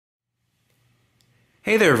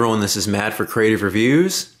Hey there everyone, this is Matt for Creative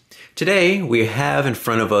Reviews. Today we have in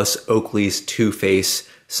front of us Oakley's Twoface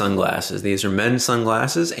sunglasses. These are men's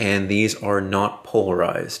sunglasses and these are not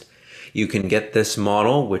polarized. You can get this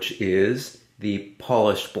model, which is the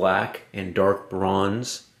polished black and dark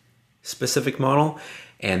bronze specific model,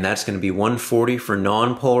 and that's going to be $140 for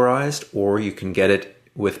non-polarized, or you can get it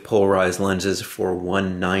with polarized lenses for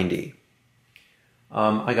 $190.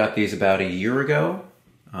 I got these about a year ago.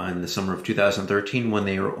 In the summer of 2013 when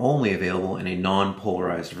they were only available in a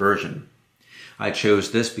non-polarized version. I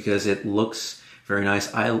chose this because it looks very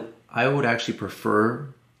nice. I would actually prefer,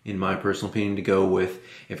 in my personal opinion, to go with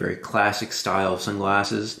a very classic style of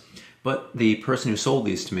sunglasses, but the person who sold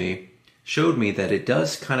these to me showed me that it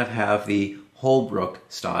does kind of have the Holbrook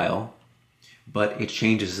style, but it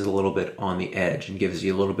changes it a little bit on the edge and gives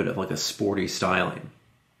you a little bit of like a sporty styling.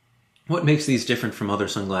 What makes these different from other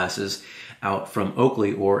sunglasses out from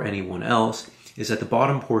Oakley or anyone else is that the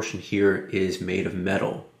bottom portion here is made of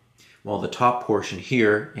metal, while the top portion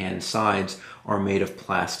here and sides are made of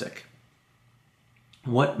plastic.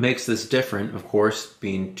 What makes this different, of course,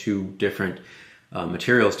 being two different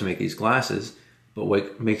materials to make these glasses, but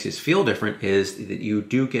what makes this feel different is that you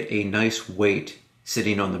do get a nice weight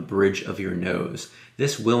sitting on the bridge of your nose.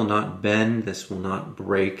 This will not bend, this will not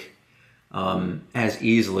break as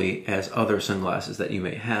easily as other sunglasses that you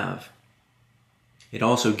may have. It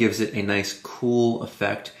also gives it a nice cool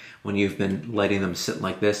effect when you've been letting them sit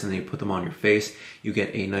like this and then you put them on your face. You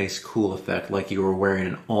get a nice cool effect like you were wearing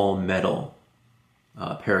an all-metal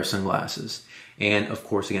pair of sunglasses. And of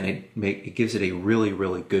course, again, it gives it a really,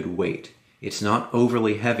 really good weight. It's not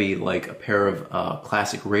overly heavy like a pair of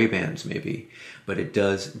classic Ray-Bans maybe, but it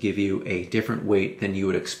does give you a different weight than you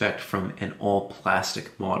would expect from an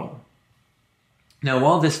all-plastic model. Now,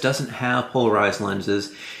 while this doesn't have polarized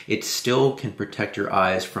lenses, it still can protect your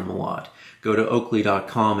eyes from a lot. Go to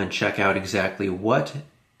Oakley.com and check out exactly what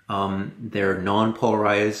their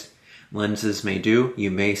non-polarized lenses may do.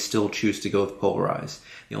 You may still choose to go with polarized.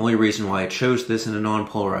 The only reason why I chose this in a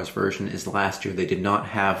non-polarized version is last year they did not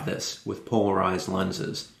have this with polarized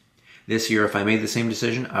lenses. This year, if I made the same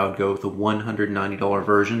decision, I would go with the $190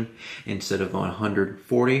 version instead of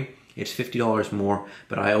 $140. It's $50 more,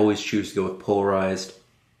 but I always choose to go with polarized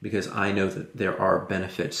because I know that there are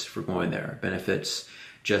benefits for going there. Benefits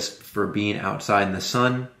just for being outside in the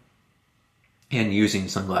sun and using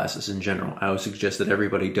sunglasses in general. I would suggest that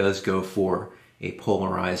everybody does go for a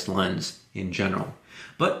polarized lens in general.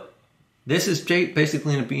 But this is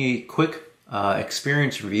basically going to be a quick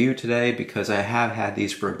experience review today because I have had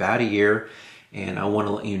these for about a year and I want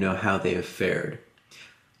to let you know how they have fared.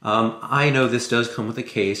 I know this does come with a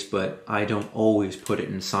case, but I don't always put it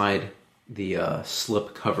inside the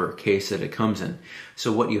slip cover case that it comes in.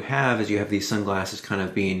 So what you have is you have these sunglasses kind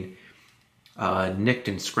of being nicked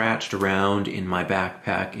and scratched around in my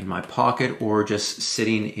backpack, in my pocket, or just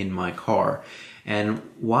sitting in my car. And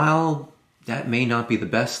while that may not be the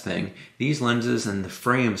best thing, these lenses and the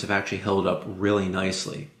frames have actually held up really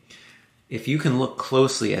nicely. If you can look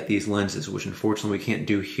closely at these lenses, which unfortunately we can't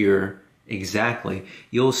do here exactly,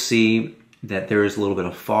 you'll see that there is a little bit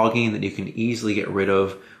of fogging that you can easily get rid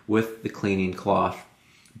of with the cleaning cloth.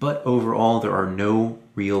 But overall, there are no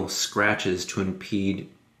real scratches to impede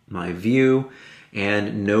my view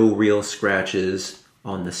and no real scratches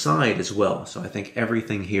on the side as well. So I think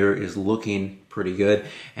everything here is looking pretty good.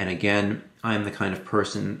 And again, I'm the kind of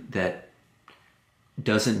person that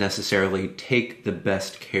doesn't necessarily take the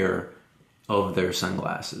best care of their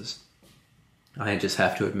sunglasses. I just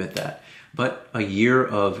have to admit that. But a year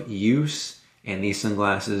of use and these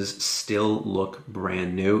sunglasses still look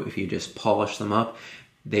brand new. If you just polish them up,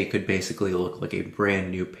 they could basically look like a brand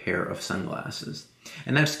new pair of sunglasses.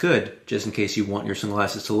 And that's good, just in case you want your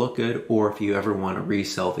sunglasses to look good or if you ever want to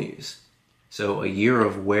resell these. So a year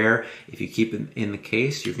of wear, if you keep them in the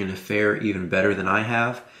case, you're going to fare even better than I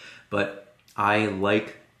have. But I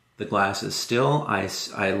like the glasses still. I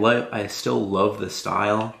still love the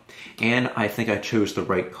style, and I think I chose the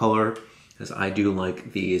right color because I do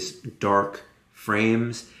like these dark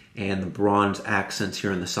frames and the bronze accents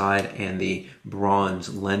here on the side and the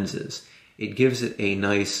bronze lenses. It gives it a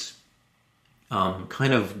nice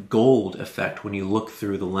kind of gold effect when you look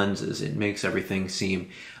through the lenses. It makes everything seem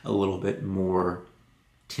a little bit more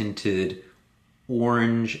tinted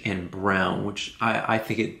orange and brown, which I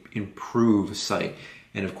think it improves sight.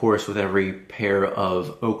 And of course, with every pair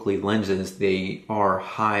of Oakley lenses, they are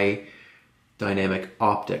high dynamic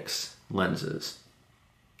optics lenses.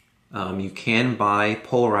 You can buy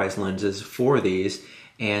polarized lenses for these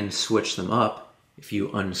and switch them up if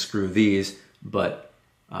you unscrew these, but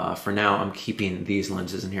for now I'm keeping these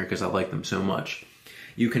lenses in here because I like them so much.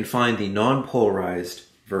 You can find the non-polarized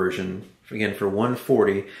version, again, for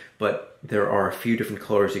 $140, but there are a few different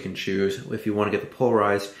colors you can choose. If you want to get the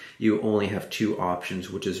polarized, you only have two options,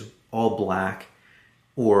 which is all black,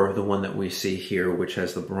 or the one that we see here, which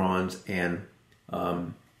has the bronze and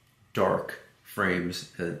dark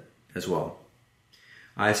frames as well.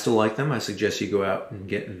 I still like them. I suggest you go out and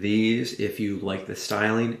get these if you like the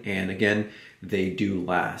styling, and again, they do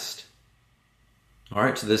last. All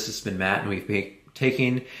right, so this has been Matt, and we've been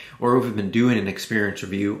we've been doing an experience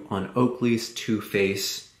review on Oakley's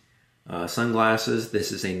Twoface sunglasses.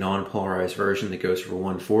 This is a non-polarized version that goes for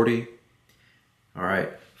 $140. All right,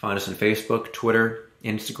 find us on Facebook, Twitter,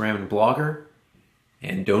 Instagram, and Blogger.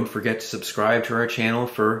 And don't forget to subscribe to our channel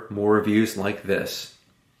for more reviews like this.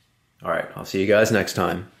 All right, I'll see you guys next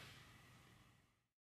time.